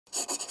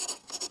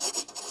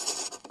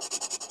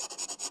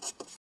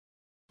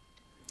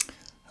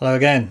Hello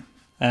again,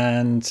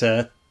 and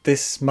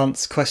this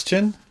month's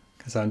question,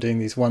 because I'm doing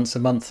these once a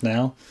month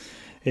now,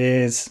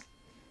 is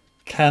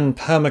can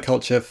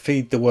permaculture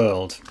feed the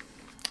world?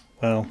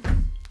 Well,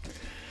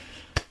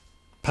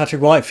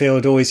 Patrick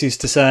Whitefield always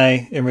used to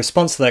say in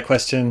response to that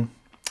question,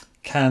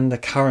 can the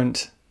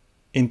current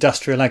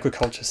industrial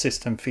agriculture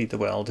system feed the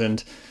world?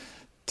 And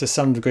to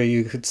some degree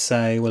you could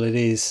say, well, it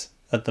is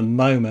at the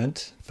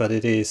moment, but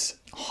it is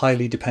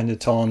highly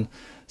dependent on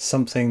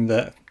something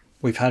that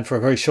we've had for a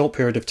very short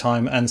period of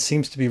time and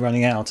seems to be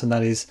running out, and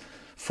that is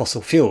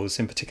fossil fuels,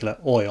 in particular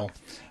oil.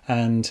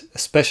 And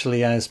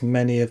especially as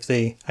many of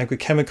the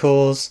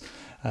agrochemicals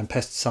and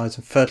pesticides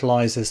and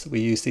fertilizers that we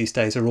use these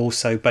days are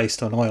also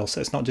based on oil.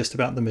 So it's not just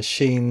about the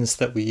machines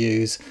that we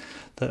use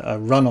that are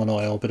run on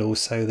oil, but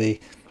also the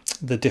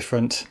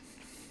different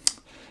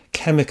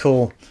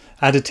chemical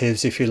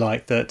additives, if you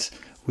like, that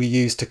we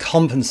use to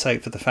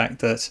compensate for the fact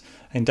that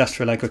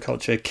industrial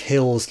agriculture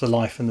kills the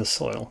life in the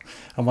soil.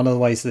 And one of the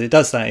ways that it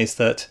does that is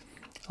that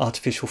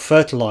artificial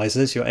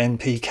fertilizers, your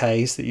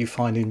NPKs that you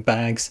find in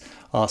bags,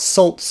 are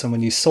salts. And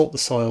when you salt the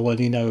soil, well,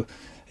 you know,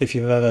 if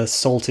you've ever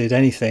salted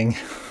anything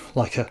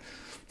like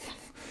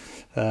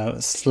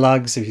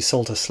slugs, if you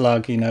salt a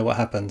slug, you know what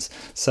happens.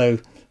 So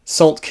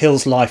salt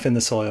kills life in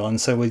the soil, and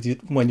so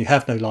when you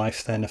have no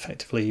life, then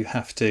effectively you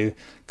have to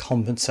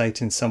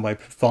compensate in some way,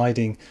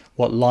 providing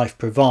what life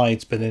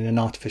provides, but in an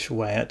artificial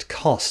way at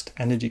cost,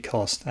 energy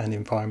cost and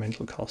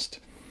environmental cost.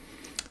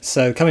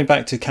 So coming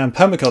back to can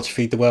permaculture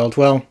feed the world?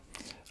 Well,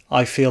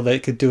 I feel that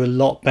it could do a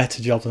lot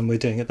better job than we're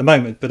doing at the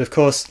moment, but of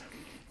course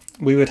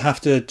we would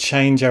have to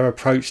change our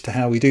approach to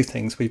how we do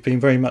things. We've been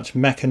very much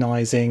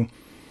mechanizing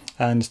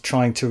and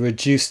trying to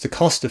reduce the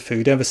cost of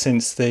food ever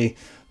since the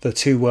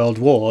two world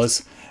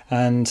wars,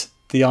 and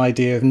the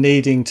idea of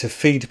needing to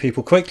feed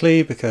people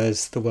quickly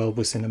because the world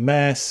was in a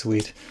mess,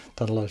 we'd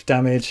done a lot of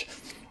damage,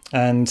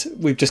 and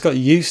we've just got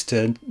used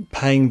to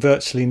paying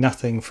virtually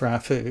nothing for our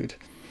food,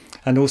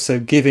 and also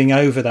giving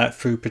over that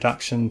food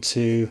production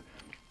to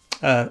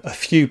a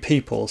few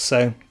people.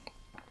 So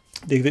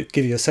to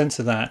give you a sense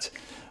of that,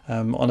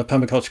 on a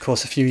permaculture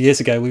course a few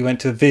years ago, we went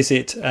to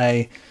visit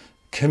a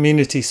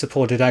community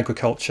supported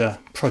agriculture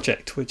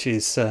project, which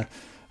is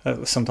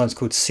sometimes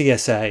called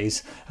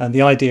CSAs, and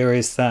the idea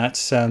is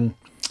that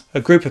a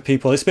group of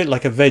people, it's a bit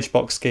like a veg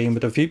box scheme,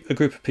 but a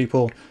group of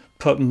people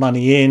put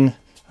money in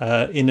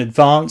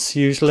advance,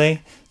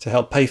 usually to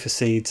help pay for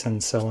seeds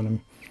and so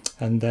on,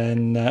 and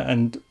then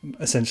and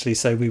essentially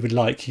say, we would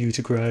like you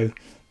to grow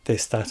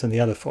this, that and the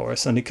other for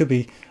us. And it could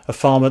be a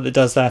farmer that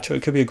does that, or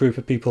it could be a group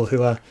of people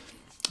who are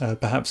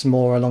perhaps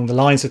more along the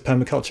lines of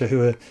permaculture,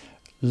 who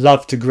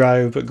love to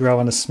grow but grow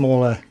on a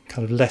smaller,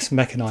 kind of less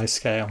mechanized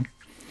scale.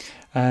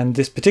 And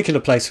this particular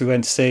place we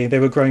went to see, they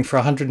were growing for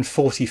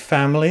 140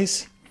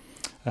 families,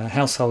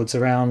 households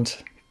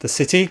around the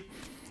city,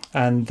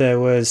 and there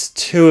was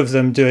two of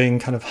them doing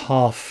kind of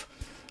half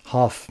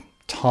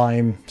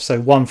time,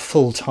 so one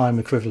full-time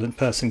equivalent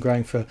person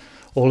growing for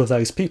all of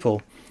those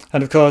people.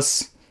 And of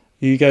course,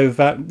 you don't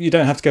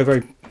have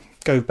to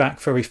go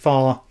back very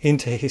far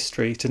into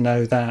history to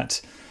know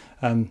that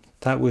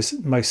that was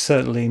most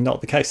certainly not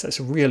the case. That's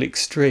a real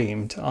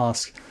extreme to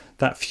ask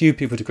that few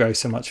people to grow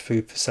so much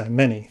food for so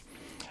many.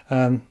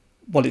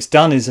 What it's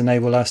done is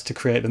enable us to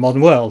create the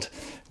modern world,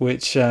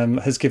 which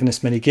has given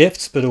us many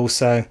gifts, but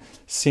also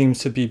seems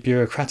to be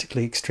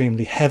bureaucratically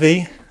extremely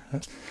heavy.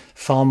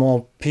 Far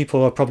more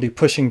people are probably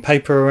pushing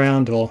paper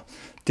around, or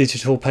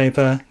digital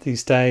paper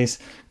these days,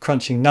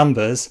 crunching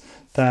numbers,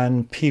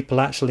 than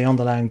people actually on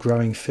the land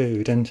growing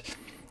food. And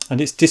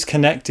it's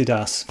disconnected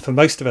us. For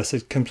most of us,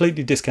 it's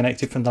completely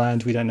disconnected from the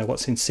land. We don't know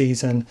what's in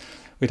season.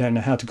 We don't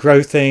know how to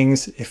grow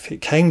things. If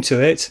it came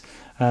to it,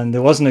 and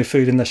there was no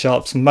food in the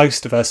shops,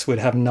 most of us would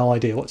have no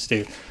idea what to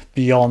do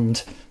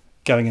beyond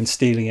going and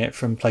stealing it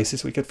from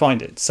places we could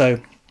find it. So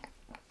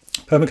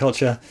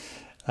permaculture,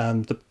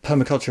 the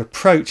permaculture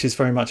approach is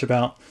very much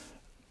about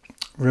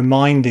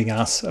reminding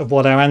us of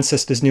what our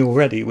ancestors knew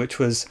already, which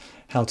was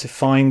how to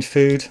find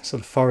food,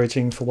 sort of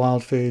foraging for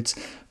wild foods,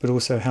 but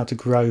also how to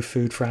grow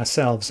food for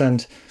ourselves.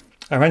 And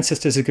our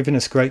ancestors have given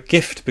us a great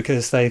gift,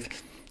 because they've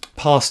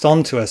passed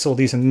on to us all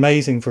these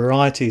amazing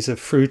varieties of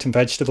fruit and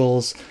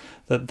vegetables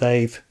that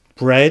they've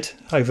bred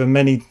over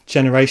many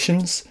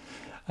generations,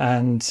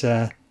 and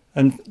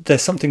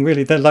there's something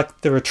really,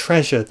 they're a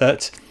treasure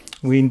that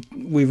we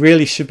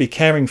really should be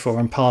caring for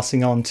and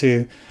passing on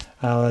to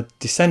our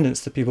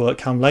descendants, the people that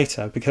come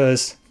later,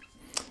 because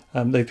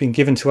they've been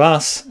given to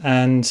us,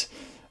 and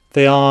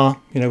they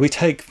are, we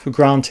take for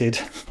granted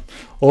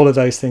all of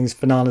those things,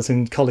 bananas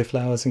and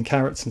cauliflowers and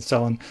carrots and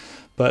so on,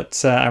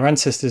 but our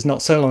ancestors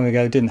not so long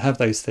ago didn't have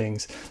those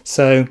things.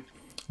 So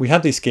we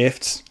have these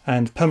gifts,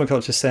 and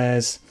permaculture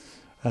says,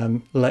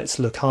 let's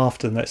look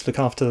after them. Let's look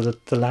after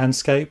the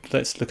landscape.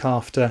 Let's look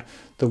after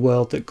the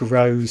world that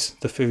grows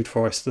the food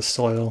for us, the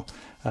soil,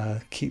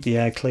 keep the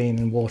air clean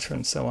and water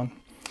and so on.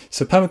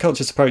 So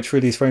permaculture's approach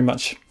really is very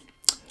much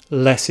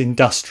less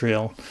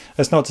industrial.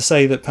 That's not to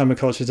say that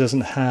permaculture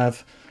doesn't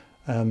have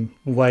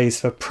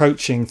ways of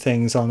approaching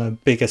things on a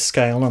bigger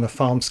scale, on a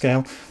farm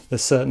scale.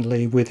 There's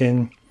certainly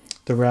within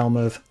the realm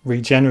of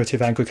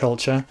regenerative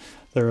agriculture,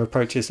 there are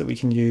approaches that we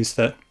can use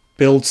that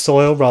build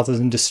soil rather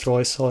than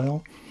destroy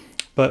soil.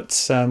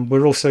 But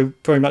we're also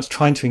very much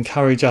trying to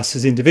encourage us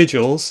as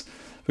individuals,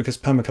 because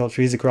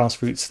permaculture is a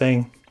grassroots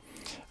thing,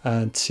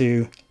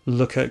 to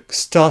look at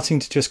starting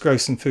to just grow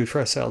some food for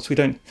ourselves. We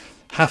don't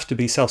have to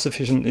be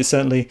self-sufficient. It's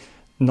certainly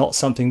not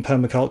something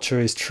permaculture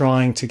is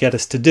trying to get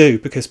us to do,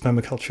 because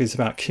permaculture is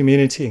about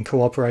community and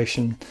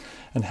cooperation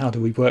and how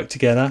do we work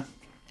together.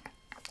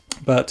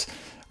 But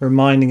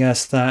reminding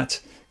us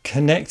that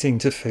connecting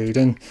to food,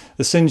 and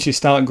as soon as you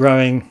start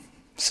growing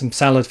some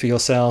salad for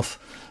yourself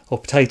or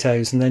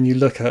potatoes, and then you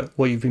look at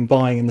what you've been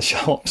buying in the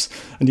shops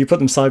and you put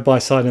them side by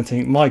side and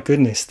think, my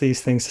goodness,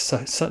 these things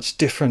are such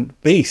different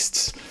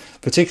beasts,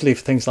 particularly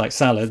for things like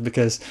salad,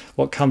 because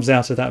what comes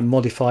out of that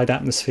modified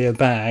atmosphere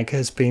bag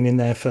has been in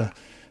there for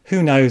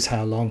who knows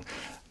how long.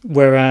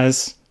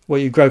 Whereas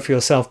what you grow for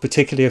yourself,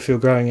 particularly if you're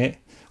growing it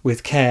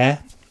with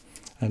care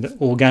and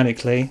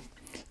organically,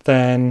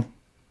 then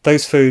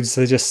those foods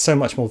are just so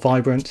much more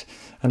vibrant.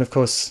 And of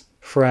course,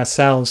 for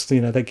ourselves,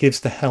 that gives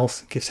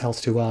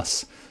health to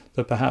us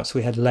that perhaps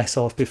we had less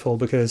of before,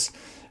 because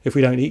if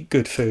we don't eat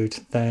good food,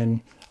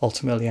 then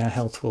ultimately our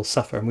health will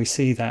suffer, and we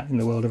see that in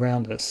the world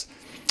around us.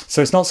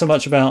 So it's not so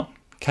much about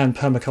can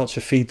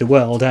permaculture feed the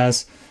world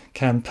as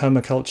can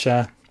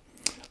permaculture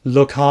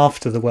look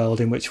after the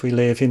world in which we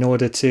live in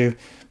order to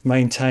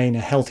maintain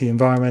a healthy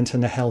environment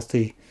and a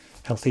healthy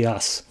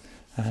us.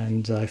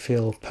 And I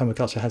feel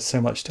permaculture has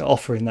so much to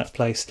offer in that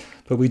place,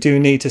 but we do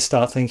need to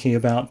start thinking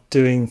about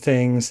doing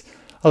things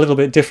a little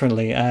bit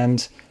differently,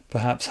 and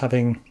perhaps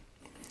having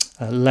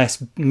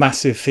less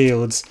massive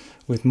fields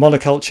with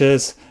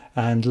monocultures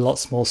and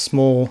lots more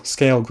small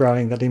scale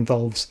growing that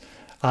involves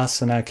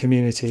us and our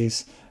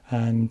communities,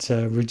 and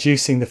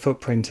reducing the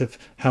footprint of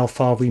how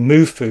far we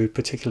move food,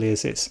 particularly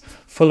as it's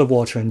full of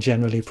water and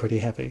generally pretty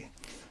heavy.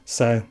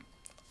 So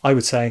I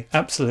would say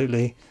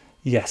absolutely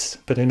yes,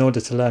 but in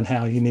order to learn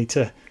how, you need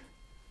to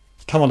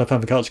come on a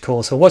permaculture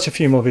course or watch a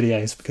few more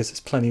videos, because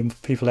there's plenty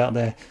of people out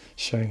there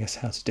showing us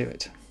how to do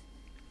it.